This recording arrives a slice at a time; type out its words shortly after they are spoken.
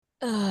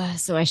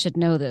So I should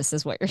know this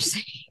is what you're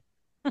saying.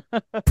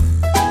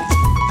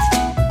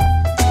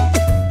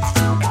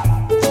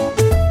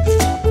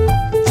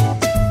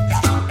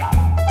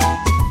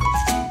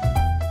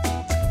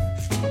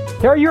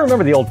 Tara, you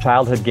remember the old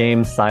childhood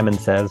game Simon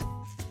Says?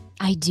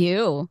 I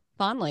do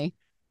fondly.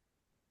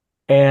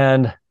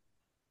 And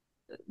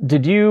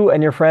did you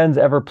and your friends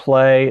ever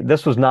play?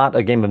 This was not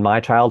a game in my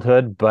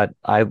childhood, but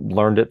I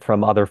learned it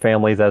from other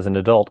families as an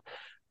adult.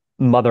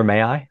 Mother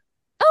May I?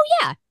 Oh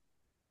yeah.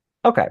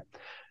 Okay.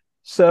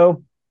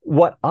 So,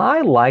 what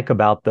I like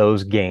about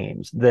those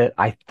games that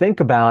I think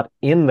about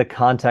in the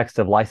context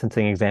of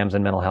licensing exams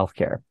and mental health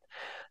care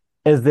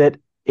is that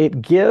it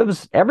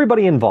gives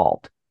everybody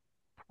involved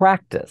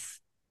practice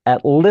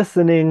at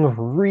listening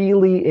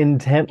really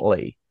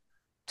intently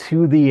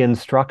to the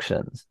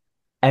instructions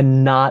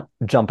and not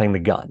jumping the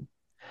gun.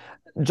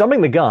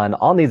 Jumping the gun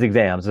on these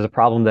exams is a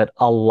problem that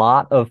a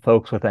lot of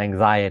folks with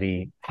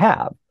anxiety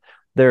have.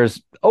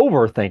 There's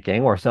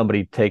overthinking, where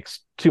somebody takes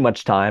too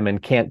much time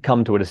and can't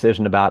come to a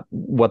decision about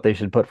what they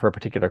should put for a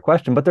particular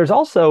question. But there's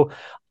also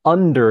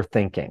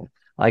underthinking,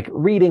 like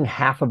reading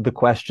half of the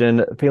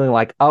question, feeling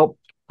like, oh,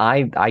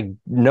 I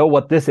know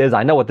what this is.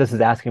 I know what this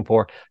is asking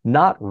for,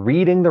 not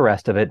reading the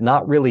rest of it,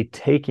 not really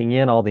taking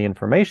in all the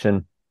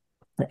information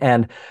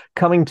and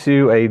coming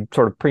to a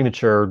sort of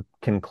premature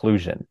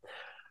conclusion.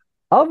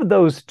 Of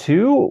those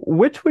two,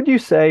 which would you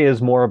say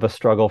is more of a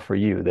struggle for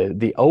you,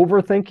 the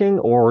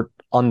overthinking or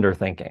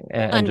underthinking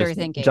and just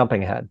Underthinking.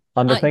 jumping ahead?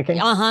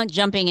 Underthinking?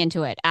 Jumping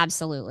into it.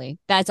 Absolutely.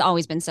 That's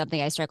always been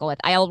something I struggle with.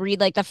 I'll read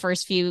like the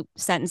first few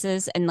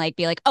sentences and like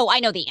be like, oh,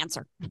 I know the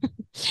answer.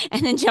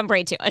 And then jump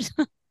right to it.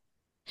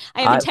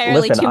 I have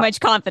entirely Listen, too much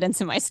confidence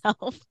in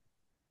myself.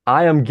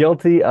 I am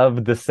guilty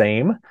of the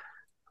same.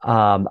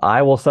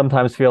 I will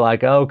sometimes feel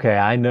like, okay,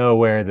 I know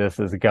where this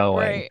is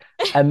going. Right.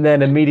 And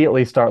then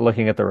immediately start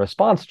looking at the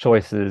response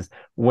choices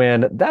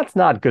when that's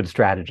not good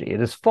strategy.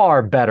 It is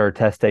far better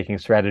test taking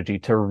strategy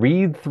to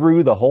read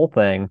through the whole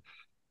thing,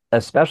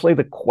 especially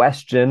the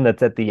question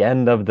that's at the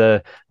end of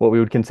the what we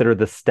would consider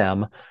the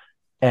stem.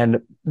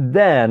 And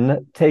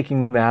then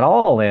taking that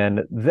all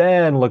in,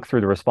 then look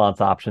through the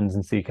response options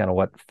and see kind of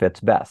what fits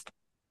best.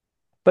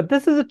 But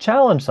this is a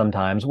challenge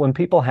sometimes when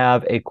people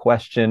have a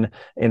question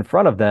in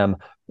front of them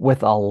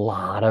with a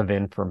lot of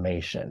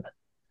information,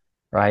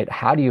 right?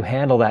 How do you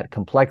handle that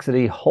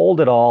complexity, hold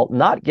it all,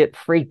 not get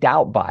freaked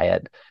out by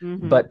it,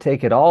 Mm-hmm. but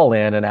take it all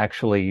in and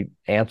actually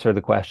answer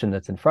the question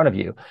that's in front of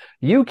you?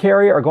 You,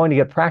 Carrie, are going to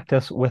get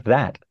practice with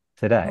that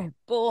today. Oh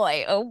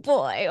boy. Oh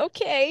boy.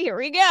 Okay, here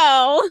we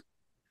go.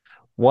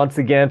 Once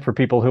again, for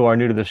people who are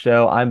new to the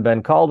show, I'm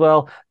Ben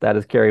Caldwell. That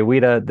is Carrie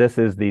Wida. This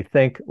is the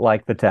Think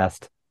Like the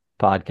Test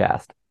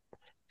podcast.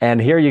 And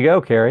here you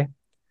go, Carrie.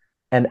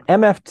 An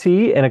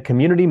MFT in a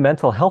community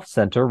mental health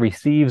center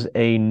receives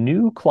a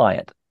new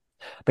client.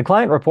 The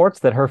client reports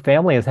that her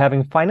family is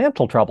having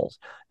financial troubles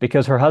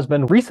because her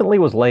husband recently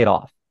was laid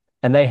off,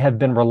 and they have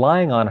been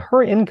relying on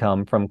her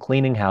income from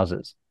cleaning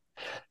houses.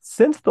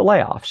 Since the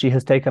layoff, she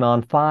has taken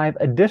on 5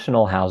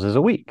 additional houses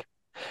a week.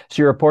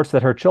 She reports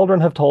that her children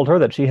have told her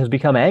that she has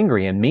become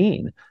angry and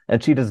mean,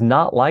 and she does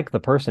not like the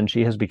person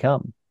she has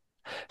become.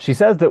 She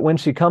says that when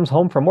she comes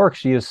home from work,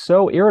 she is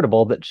so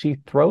irritable that she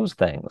throws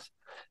things.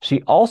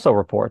 She also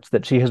reports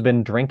that she has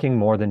been drinking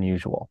more than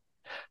usual.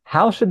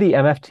 How should the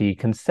MFT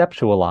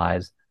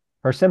conceptualize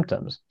her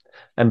symptoms?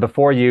 And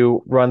before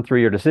you run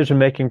through your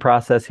decision-making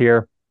process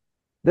here,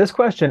 this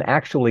question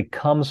actually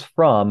comes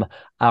from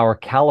our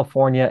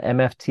California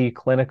MFT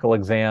clinical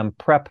exam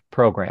prep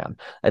program.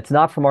 It's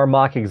not from our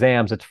mock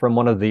exams. It's from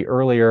one of the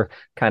earlier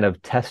kind of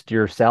test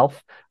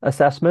yourself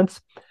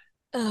assessments.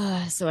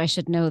 So I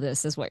should know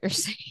this is what you're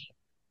saying.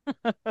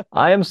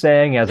 I am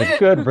saying, as a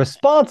good,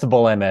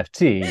 responsible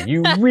MFT,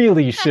 you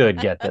really should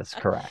get this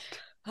correct.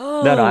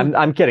 No, Oh,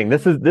 I'm kidding.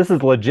 This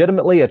is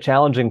legitimately a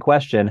challenging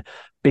question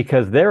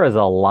because there is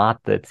a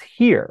lot that's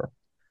here.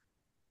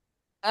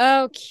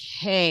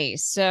 okay.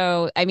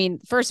 So, I mean,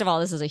 first of all,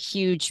 this is a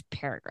huge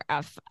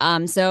paragraph.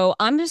 So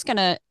I'm just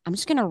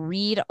gonna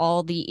read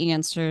all the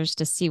answers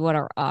to see what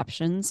our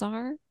options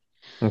are.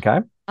 Okay.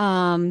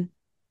 Um,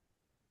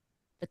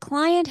 the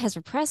client has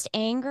repressed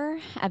anger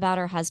about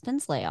her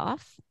husband's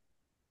layoff.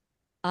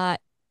 Uh,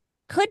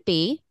 could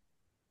be,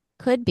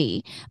 could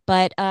be,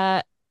 but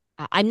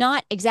I'm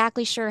not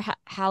exactly sure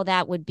how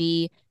that would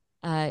be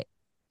uh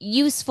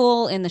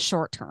useful in the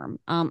short term.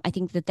 I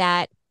think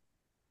that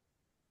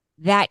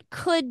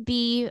could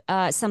be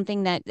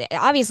something that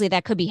obviously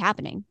that could be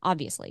happening,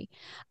 obviously.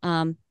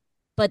 Um,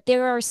 but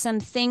there are some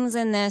things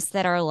in this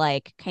that are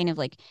like kind of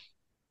like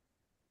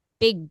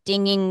big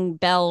dinging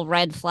bell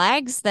red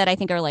flags that I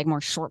think are like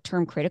more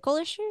short-term critical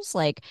issues,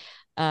 like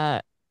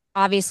uh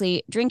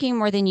obviously drinking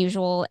more than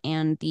usual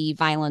and the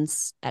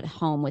violence at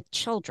home with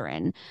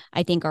children,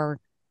 I think are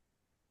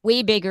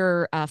way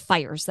bigger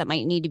fires that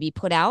might need to be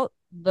put out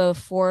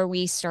before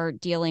we start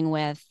dealing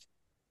with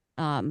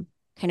um,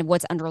 kind of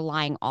what's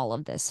underlying all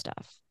of this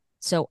stuff.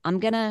 So I'm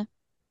not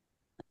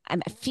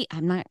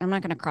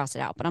gonna cross it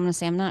out, but I'm gonna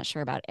say I'm not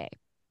sure about A.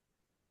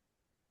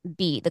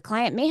 B, the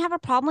client may have a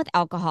problem with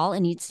alcohol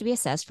and needs to be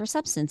assessed for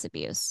substance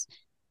abuse.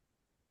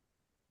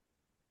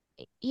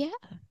 Yeah.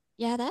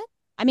 Yeah, that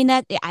I mean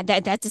that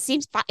just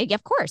seems fine.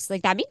 Of course.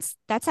 Like that means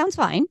that sounds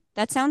fine.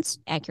 That sounds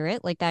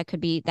accurate. Like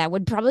that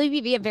would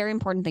probably be a very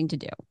important thing to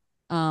do.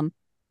 Um,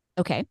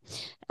 okay.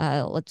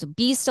 Let's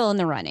B still in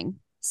the running.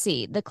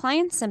 C, the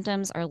client's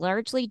symptoms are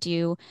largely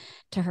due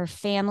to her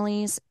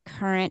family's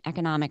current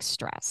economic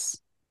stress.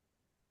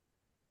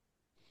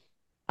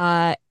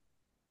 Uh,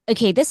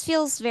 okay, this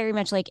feels very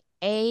much like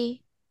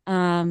A.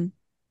 Um,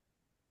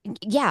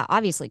 yeah,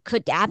 obviously,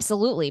 could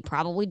absolutely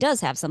probably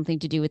does have something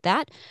to do with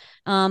that.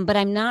 But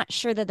I'm not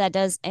sure that that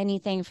does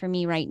anything for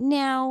me right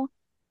now,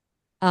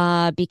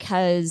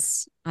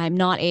 because I'm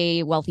not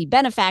a wealthy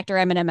benefactor.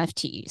 I'm an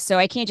MFT. So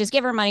I can't just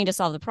give her money to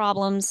solve the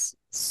problems.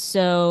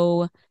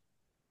 So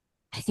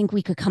I think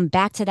we could come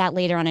back to that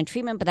later on in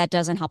treatment, but that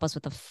doesn't help us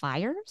with the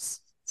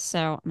fires.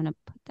 So I'm going to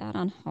put that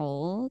on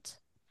hold.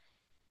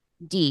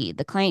 D,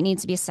 the client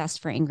needs to be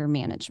assessed for anger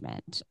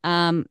management.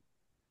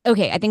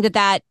 Okay, I think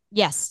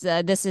yes,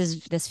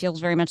 this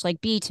feels very much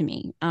like B to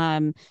me.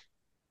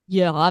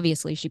 Yeah,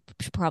 obviously she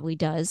probably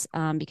does,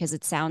 because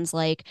it sounds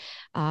like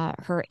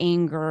her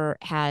anger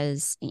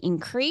has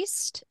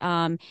increased,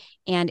 and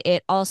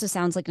it also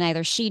sounds like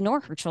neither she nor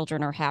her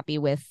children are happy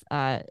with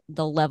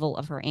the level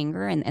of her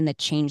anger and the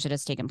change that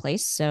has taken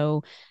place.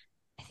 So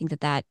I think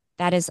that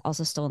is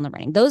also still in the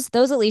running. Those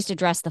at least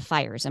address the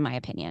fires, in my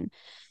opinion.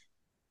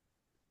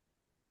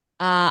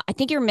 I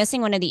think you're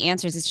missing one of the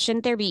answers.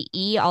 Shouldn't there be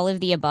E, all of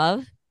the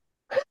above?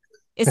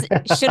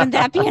 Shouldn't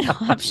that be an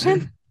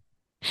option?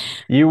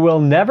 You will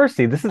never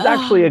see. This is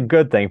actually a Oh,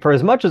 good thing. For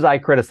as much as I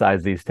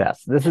criticize these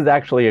tests, this is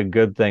actually a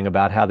good thing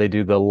about how they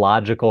do the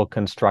logical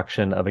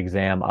construction of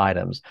exam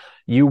items.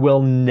 You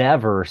will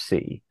never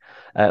see,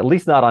 at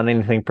least not on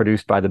anything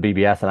produced by the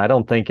BBS, and I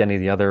don't think any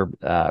of the other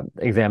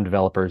exam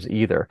developers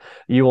either.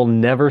 You will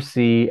never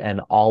see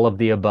an all of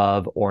the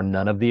above or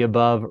none of the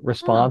above huh.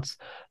 response,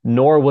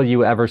 nor will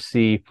you ever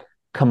see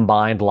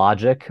combined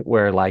logic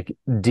where like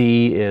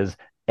D is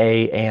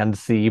A and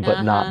C,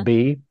 but not Uh-huh.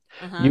 B.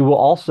 Uh-huh. You will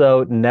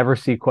also never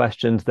see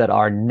questions that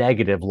are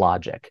negative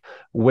logic.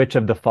 Which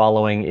of the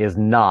following is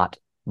not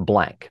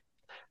blank?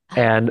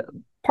 And Oh.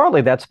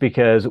 partly that's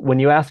because when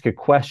you ask a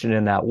question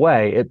in that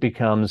way, it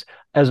becomes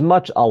as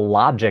much a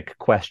logic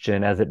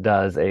question as it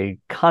does a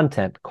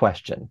content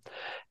question.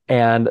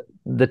 And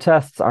the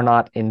tests are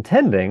not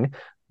intending,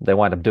 they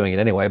wind up doing it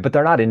anyway, but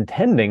they're not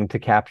intending to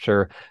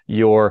capture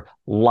your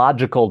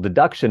logical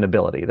deduction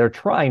ability. They're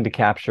trying to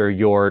capture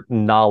your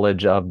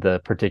knowledge of the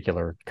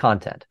particular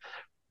content.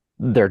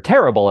 They're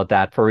terrible at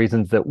that for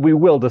reasons that we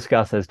will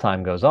discuss as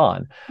time goes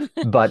on.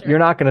 But Sure. you're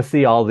not going to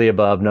see all of the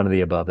above, none of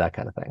the above, that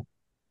kind of thing.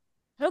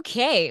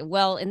 Okay.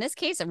 Well, in this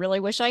case, I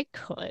really wish I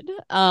could.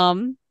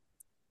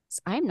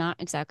 So I'm not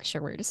exactly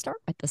sure where to start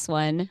with this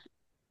one.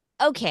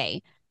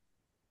 Okay.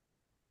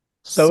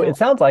 So So, it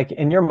sounds like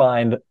in your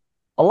mind,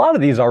 a lot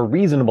of these are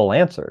reasonable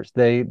answers.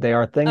 They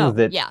are things oh,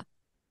 that yeah.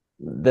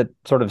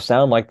 sort of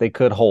sound like they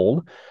could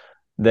hold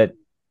that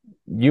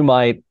you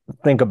might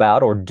think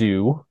about or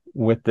do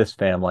with this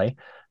family.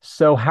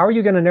 So how are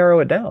you going to narrow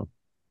it down?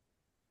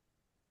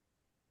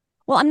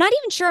 Well, I'm not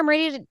even sure I'm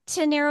ready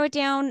to narrow it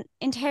down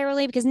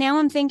entirely because now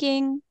I'm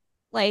thinking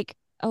like,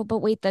 oh, but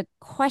wait, the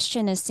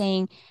question is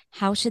saying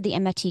how should the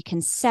MFT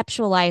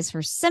conceptualize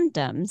her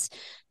symptoms?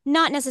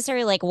 Not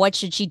necessarily like what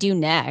should she do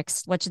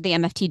next? What should the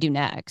MFT do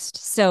next?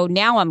 So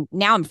now I'm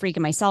freaking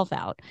myself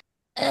out.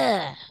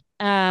 Ugh.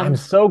 I'm Um,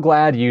 so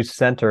glad you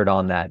centered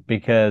on that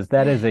because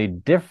that is a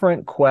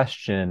different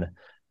question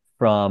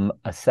from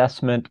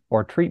assessment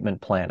or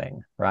treatment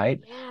planning, right?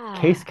 yeah.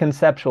 Case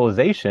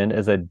conceptualization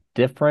is a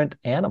different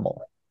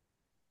animal.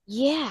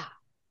 Yeah.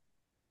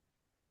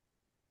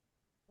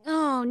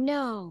 Oh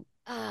no.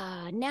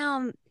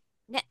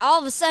 All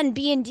of a sudden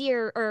B and D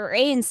or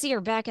A and C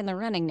are back in the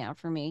running now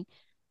for me.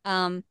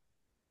 Um,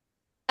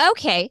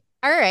 okay.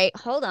 All right.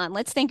 Hold on.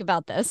 Let's think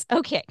about this.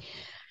 Okay.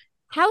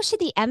 How should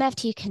the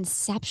MFT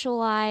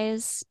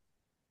conceptualize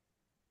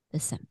the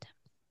symptom?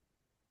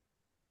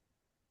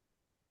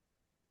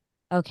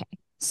 Okay.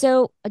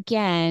 So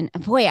again,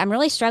 boy, I'm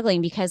really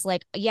struggling because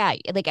like, yeah,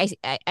 like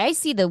I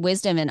see the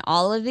wisdom in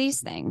all of these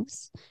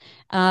things.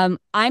 I'm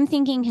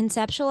thinking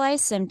conceptualized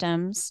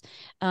symptoms.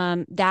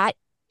 That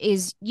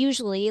is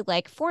usually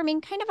like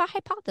forming kind of a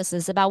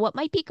hypothesis about what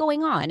might be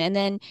going on. And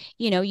then,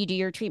 you do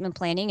your treatment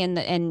planning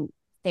and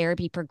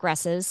therapy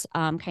progresses,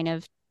 kind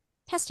of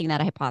testing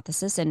that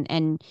hypothesis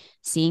and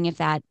seeing if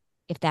that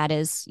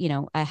is,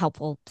 a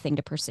helpful thing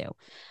to pursue.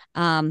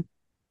 I'm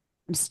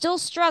still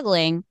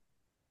struggling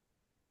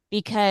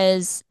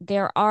because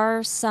there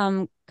are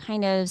some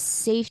kind of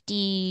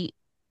safety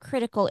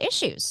critical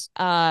issues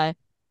that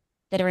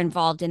are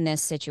involved in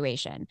this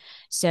situation.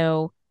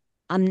 So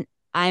I'm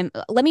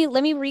let me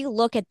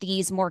relook at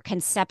these more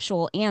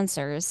conceptual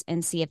answers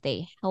and see if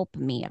they help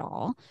me at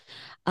all.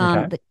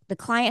 Okay. The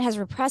client has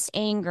repressed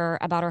anger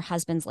about her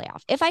husband's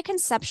layoff. If I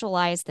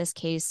conceptualize this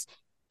case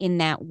in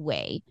that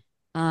way,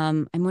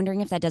 I'm wondering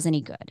if that does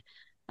any good.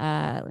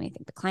 Let me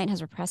think. The client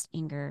has repressed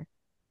anger.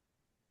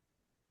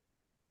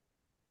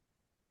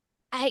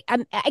 I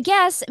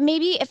guess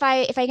maybe if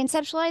I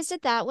conceptualized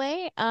it that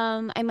way,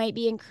 I might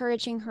be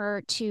encouraging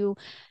her to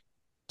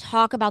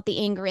talk about the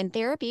anger in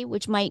therapy,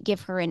 which might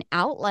give her an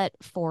outlet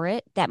for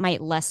it that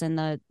might lessen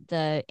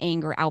the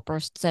anger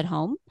outbursts at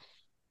home.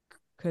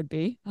 Could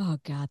be. Oh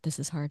God, this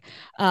is hard.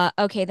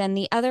 Okay, then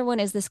the other one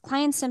is this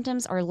client's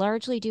symptoms are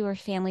largely due to her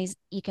family's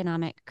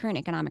current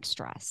economic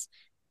stress.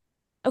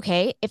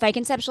 Okay, if I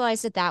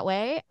conceptualize it that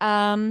way,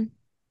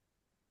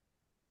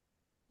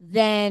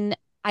 then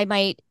I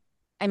might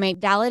I might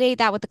validate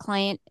that with the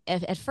client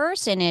at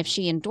first, and if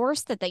she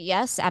endorsed that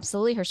yes,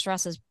 absolutely, her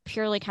stress is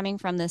purely coming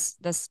from this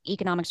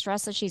economic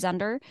stress that she's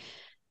under.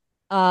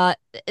 Uh,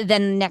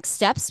 then next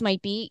steps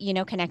might be,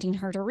 connecting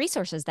her to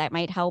resources that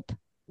might help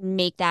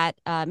make that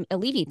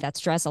alleviate that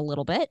stress a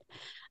little bit.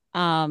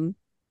 Um,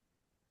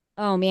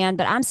 oh man,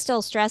 but I'm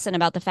still stressing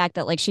about the fact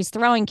that like she's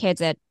throwing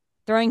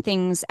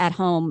things at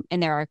home,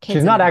 and there are She's kids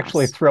in not the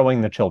actually house.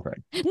 throwing the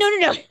children. No,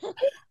 no, no.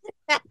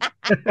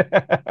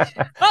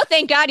 Oh,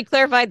 thank God you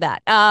clarified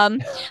that.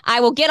 I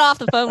will get off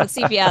the phone with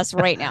CPS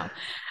right now.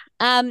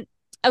 Um,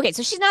 okay,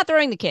 so she's not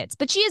throwing the kids,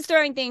 but she is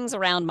throwing things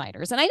around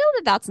minors, and I know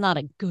that that's not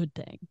a good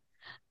thing.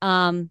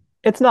 Um,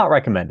 It's not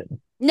recommended.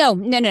 no,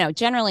 no, no, no,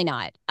 generally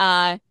not.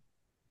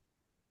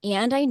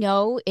 And I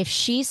know if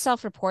she's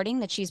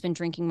self-reporting that she's been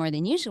drinking more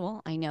than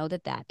usual, I know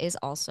that that is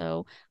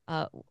also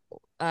uh,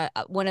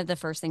 one of the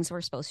first things we're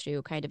supposed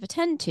to kind of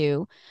attend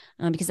to,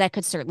 because that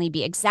could certainly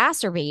be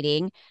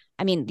exacerbating.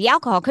 I mean, the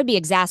alcohol could be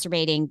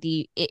exacerbating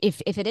the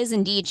if it is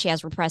indeed she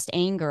has repressed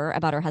anger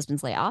about her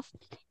husband's layoff,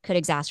 could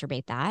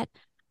exacerbate that.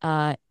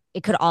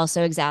 It could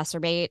also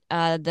exacerbate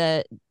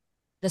the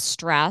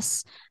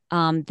stress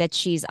that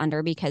she's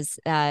under because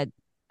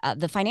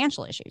the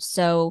financial issues.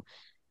 So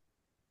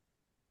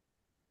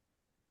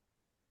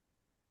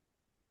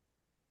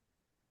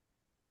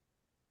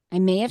I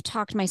may have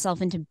talked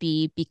myself into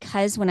B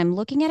because when I'm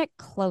looking at it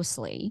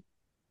closely,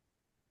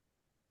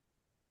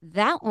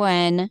 that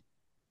one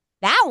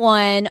that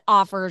one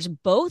offers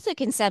both a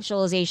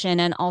conceptualization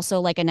and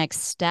also like a next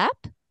step.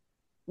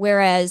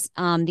 Whereas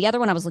the other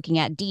one I was looking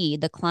at, D,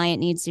 the client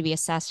needs to be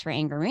assessed for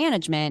anger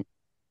management.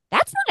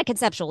 That's not a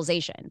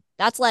conceptualization.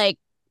 That's like,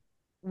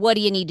 what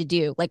do you need to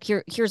do? Like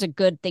here's a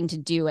good thing to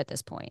do at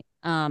this point.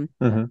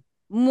 Mm-hmm.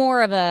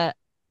 More of a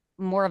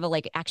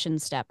like action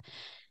step.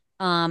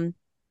 Um,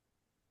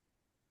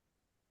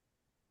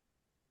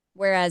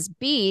 Whereas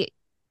B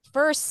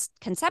first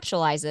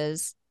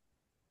conceptualizes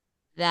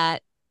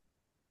that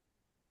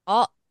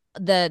all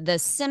the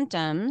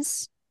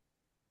symptoms,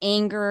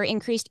 anger,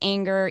 increased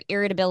anger,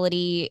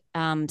 irritability,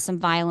 some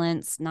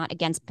violence, not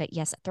against, but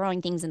yes,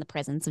 throwing things in the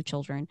presence of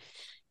children,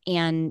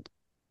 and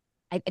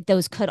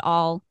those could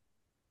all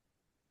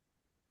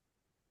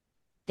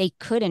they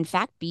could in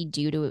fact be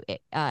due to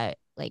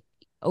like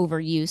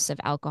overuse of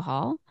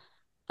alcohol,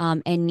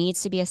 and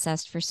needs to be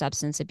assessed for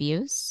substance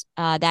abuse.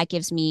 That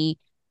gives me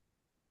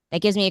a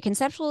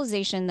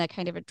conceptualization that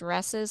kind of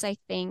addresses, I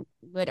think,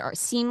 would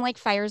seem like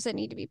fires that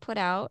need to be put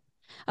out.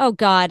 Oh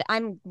God,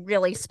 I'm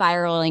really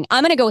spiraling.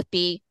 I'm gonna go with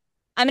B.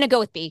 I'm gonna go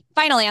with B.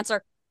 Final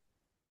answer.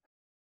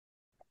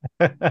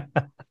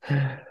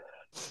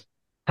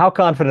 How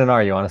confident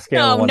are you on a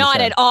scale of No, 1 to not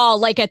at 10? all.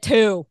 Like a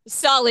 2.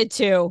 Solid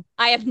 2.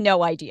 I have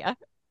no idea.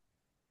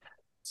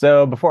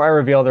 So before I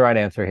reveal the right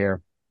answer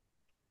here,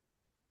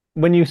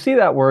 when you see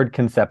that word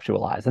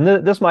conceptualize, and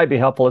this might be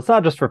helpful, it's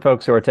not just for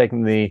folks who are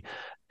taking the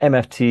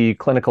MFT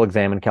clinical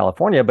exam in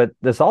California, but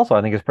this also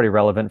I think is pretty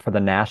relevant for the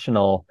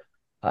national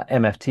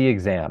MFT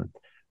exam.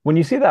 When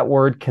you see that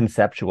word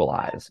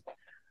conceptualize,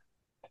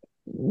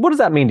 what does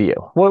that mean to you?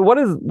 What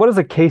is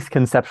a case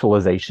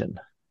conceptualization?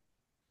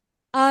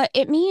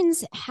 It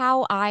means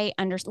how I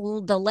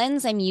understand the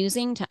lens I'm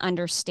using to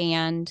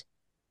understand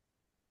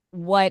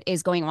what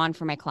is going on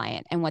for my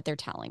client and what they're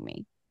telling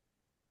me.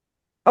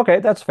 Okay,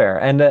 that's fair.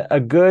 And a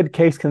good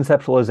case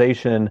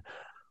conceptualization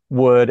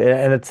would,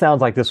 and it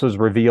sounds like this was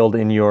revealed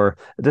in your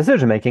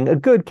decision making, a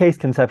good case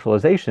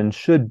conceptualization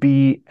should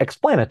be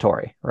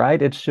explanatory,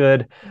 right? It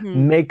should Mhm.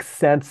 make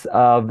sense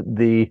of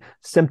the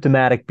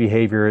symptomatic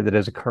behavior that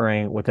is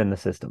occurring within the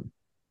system.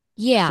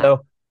 Yeah.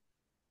 So,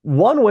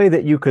 one way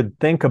that you could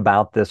think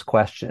about this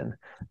question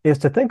is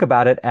to think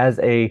about it as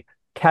a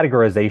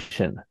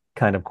categorization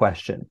kind of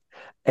question.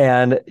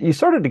 And you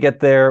started to get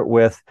there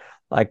with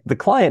like the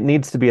client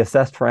needs to be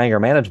assessed for anger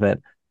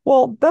management.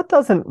 Well, that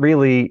doesn't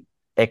really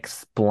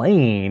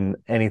explain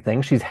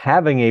anything. She's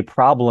having a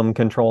problem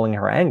controlling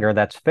her anger.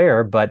 That's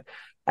fair. But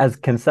as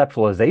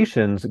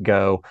conceptualizations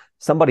go,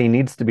 somebody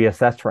needs to be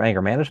assessed for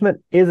anger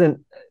management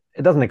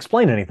it doesn't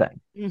explain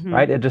anything, Hmm.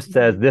 right? It just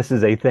says this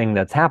is a thing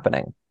that's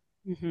happening.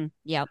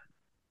 Yep.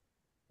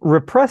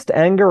 Repressed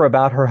anger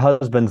about her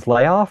husband's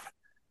layoff.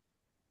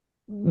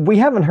 We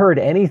haven't heard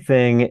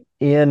anything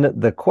in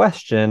the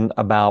question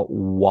about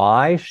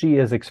why she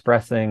is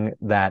expressing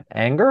that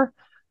anger,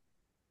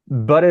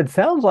 but it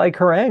sounds like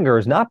her anger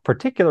is not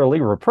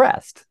particularly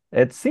repressed.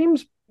 It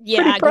seems pretty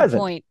Yeah, good present.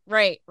 point.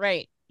 Right,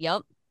 right.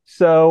 Yep.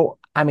 So,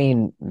 I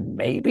mean,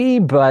 maybe,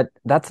 but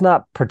that's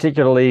not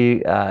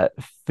particularly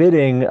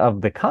fitting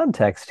of the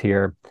context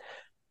here.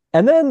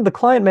 And then the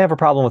client may have a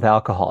problem with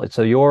alcohol.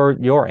 So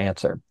your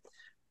answer.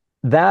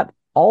 That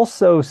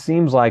also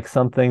seems like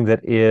something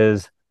that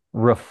is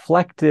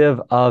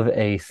reflective of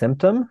a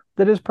symptom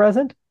that is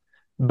present,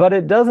 but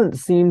it doesn't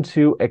seem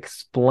to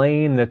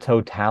explain the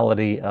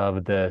totality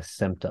of the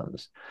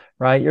symptoms,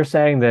 right? You're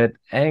saying that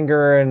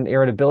anger and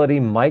irritability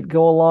might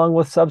go along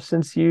with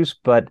substance use,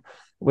 but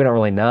we don't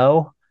really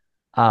know.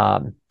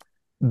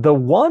 The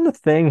one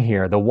thing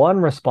here, the one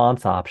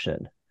response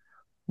option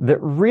that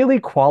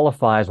really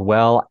qualifies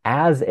well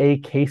as a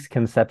case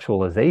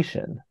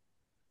conceptualization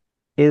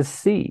is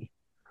C.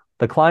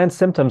 The client's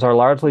symptoms are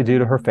largely due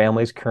to her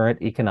family's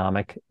current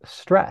economic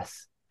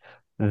stress.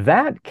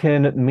 That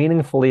can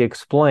meaningfully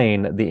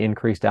explain the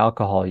increased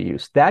alcohol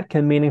use. That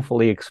can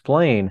meaningfully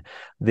explain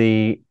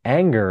the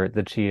anger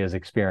that she is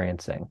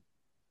experiencing.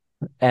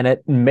 And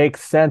it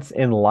makes sense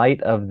in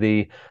light of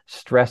the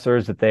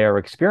stressors that they are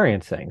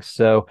experiencing.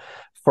 So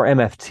for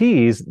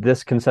MFTs,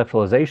 this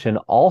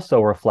conceptualization also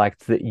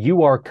reflects that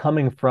you are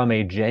coming from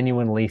a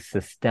genuinely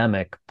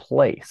systemic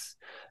place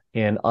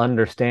in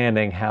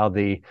understanding how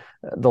the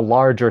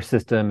larger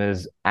system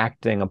is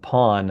acting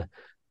upon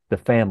the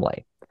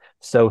family.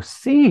 So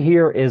C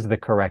here is the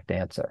correct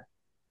answer.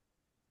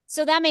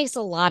 So that makes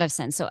a lot of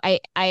sense. So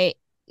I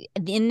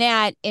in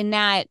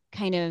that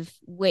kind of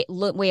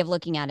way of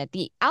looking at it,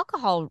 the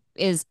alcohol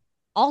is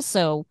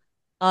also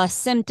a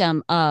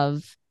symptom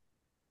of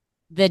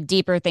the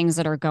deeper things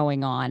that are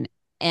going on.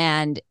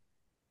 And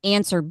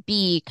answer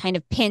B kind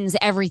of pins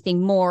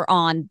everything more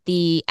on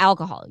the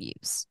alcohol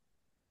use.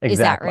 Exactly. Is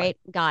that right?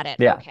 Got it.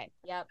 Yeah. Okay.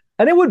 Yep.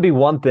 And it would be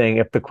one thing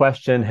if the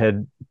question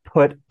had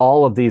put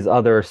all of these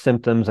other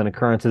symptoms and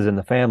occurrences in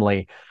the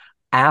family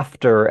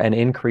after an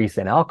increase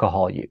in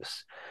alcohol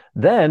use.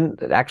 Then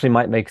it actually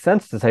might make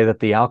sense to say that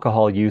the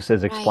alcohol use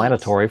is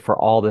explanatory for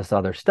all this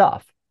other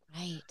stuff.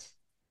 Right.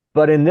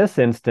 But in this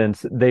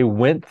instance, they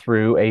went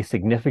through a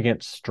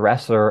significant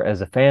stressor as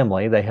a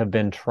family. They have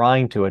been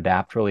trying to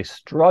adapt, really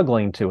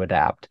struggling to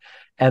adapt,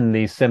 and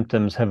these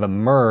symptoms have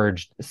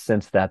emerged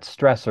since that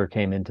stressor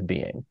came into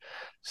being.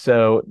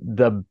 So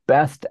the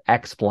best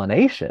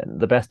explanation,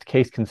 the best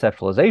case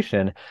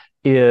conceptualization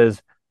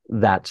is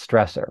that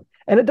stressor.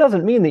 And it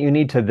doesn't mean that you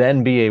need to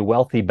then be a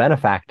wealthy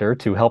benefactor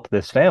to help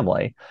this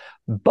family,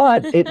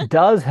 but it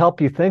does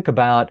help you think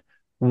about,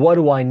 what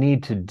do I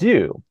need to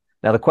do?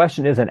 Now, the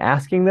question isn't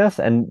asking this,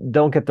 and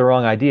don't get the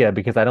wrong idea,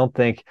 because I don't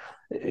think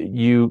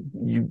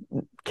you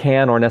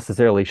can or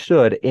necessarily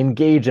should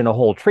engage in a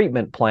whole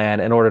treatment plan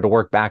in order to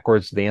work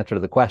backwards to the answer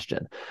to the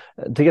question.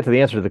 To get to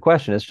the answer to the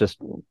question, it's just,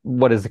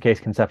 what is the case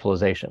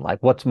conceptualization?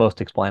 Like, what's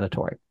most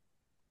explanatory?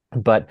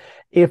 But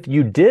if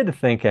you did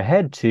think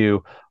ahead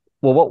to,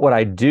 well, what would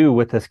I do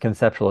with this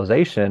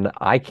conceptualization?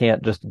 I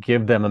can't just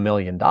give them $1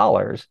 million.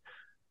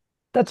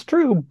 That's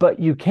true, but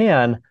you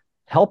can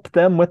help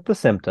them with the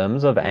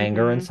symptoms of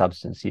anger and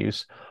substance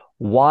use,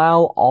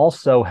 while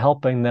also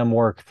helping them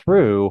work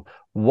through,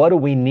 what do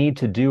we need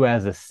to do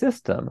as a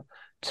system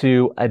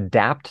to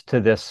adapt to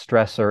this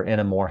stressor in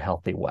a more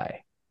healthy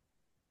way?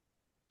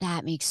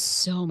 That makes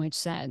so much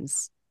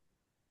sense.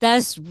 That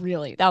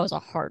was a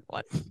hard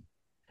one.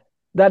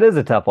 That is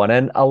a tough one.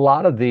 And a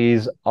lot of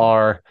these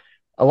are,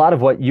 a lot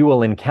of what you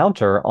will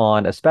encounter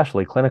on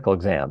especially clinical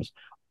exams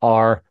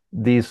are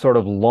these sort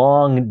of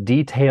long,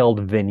 detailed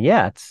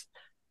vignettes.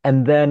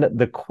 And then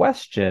the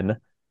question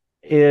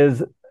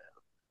is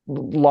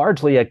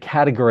largely a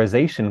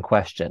categorization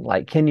question.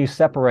 Like, can you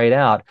separate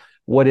out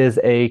what is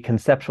a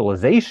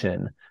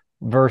conceptualization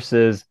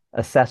versus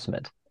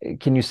assessment?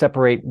 Can you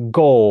separate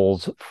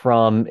goals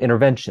from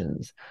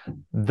interventions?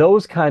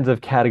 Those kinds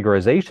of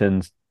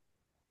categorizations,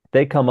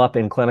 they come up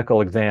in clinical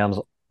exams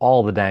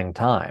all the dang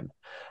time.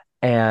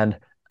 And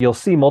you'll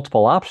see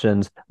multiple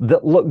options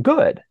that look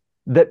good,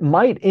 that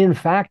might in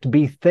fact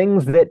be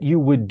things that you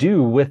would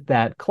do with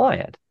that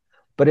client.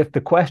 But if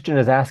the question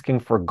is asking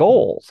for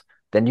goals,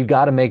 then you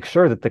got to make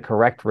sure that the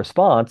correct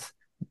response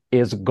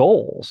is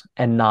goals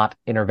and not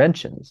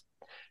interventions.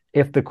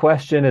 If the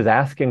question is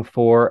asking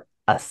for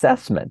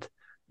assessment,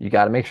 you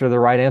got to make sure the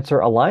right answer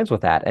aligns with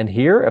that. And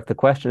here, if the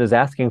question is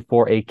asking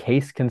for a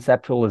case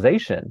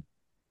conceptualization,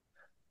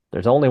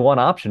 there's only one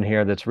option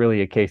here that's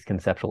really a case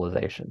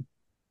conceptualization.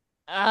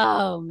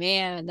 Oh,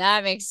 man,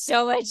 that makes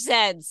so much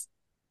sense.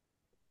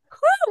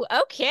 Whew,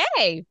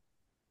 okay.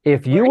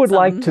 If you would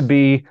like to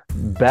be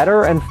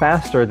better and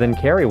faster than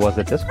Carrie was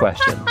at this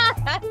question,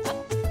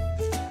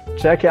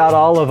 check out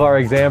all of our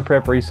exam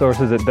prep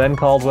resources at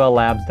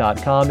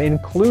bencaldwelllabs.com,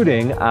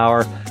 including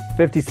our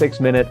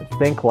 56-minute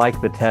Think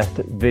Like the Test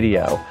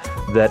video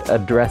that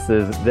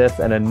addresses this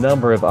and a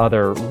number of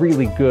other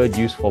really good,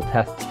 useful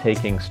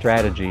test-taking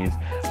strategies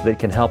that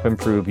can help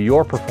improve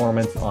your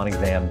performance on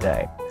exam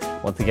day.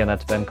 Once again,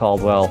 that's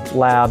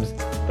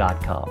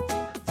bencaldwelllabs.com.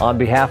 On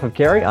behalf of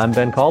Carrie, I'm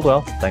Ben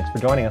Caldwell. Thanks for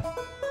joining us.